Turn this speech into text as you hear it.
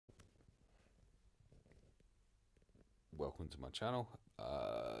welcome to my channel.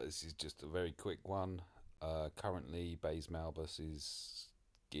 This is just a very quick one. Currently Baze Malbus is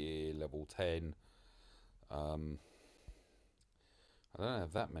gear level 10. I don't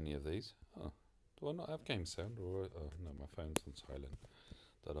have that many of these. Oh, do I not have game sound? Or oh, no, my phone's on silent.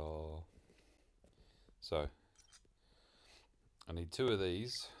 Ta-da. So I need 2 of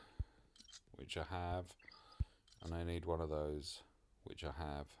these, which I have, and I need 1 of those, which I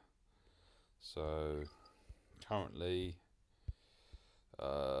have. So currently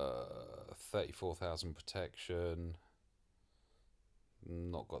 34,000 protection,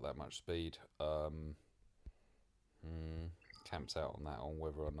 not got that much speed. Camps out on that, on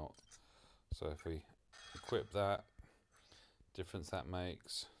whether or not. So if we equip that, difference that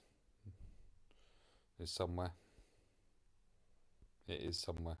makes is somewhere. It is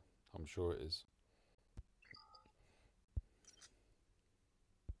somewhere, I'm sure it is.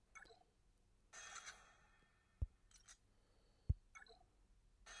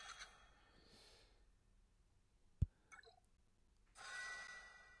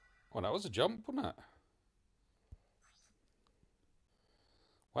 Well, that was a jump, wasn't it?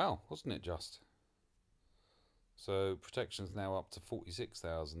 Wow, wasn't it just? So protection's now up to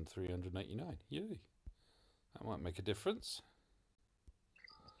 46,389. Yay. That might make a difference.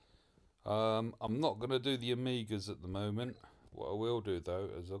 I'm not going to do the Amigas at the moment. What I will do though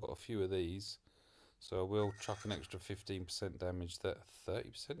is I've got a few of these. So I will chuck an extra 15% damage there.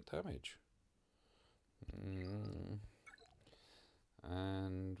 30% damage.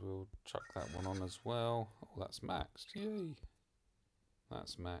 And we'll chuck that one on as well. Oh, that's maxed. Yay.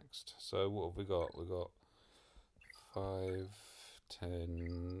 That's maxed. So what have we got? We've got 5,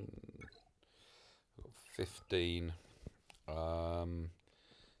 10, 15.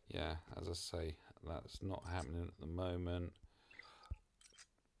 Yeah, as I say, that's not happening at the moment.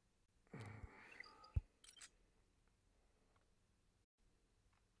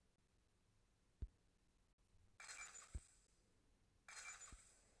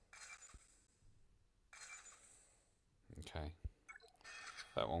 Okay,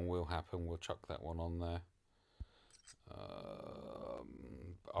 that one will happen. We'll chuck that one on there.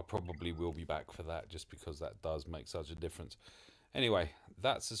 I probably will be back for that just because that does make such a difference. Anyway,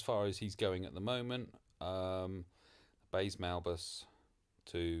 that's as far as he's going at the moment. Baze Malbus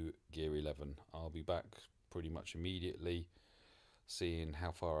to gear 11. I'll be back pretty much immediately, seeing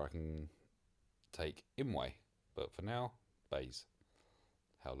how far I can take Imwe. But for now, Baze,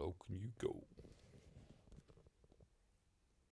 how low can you go?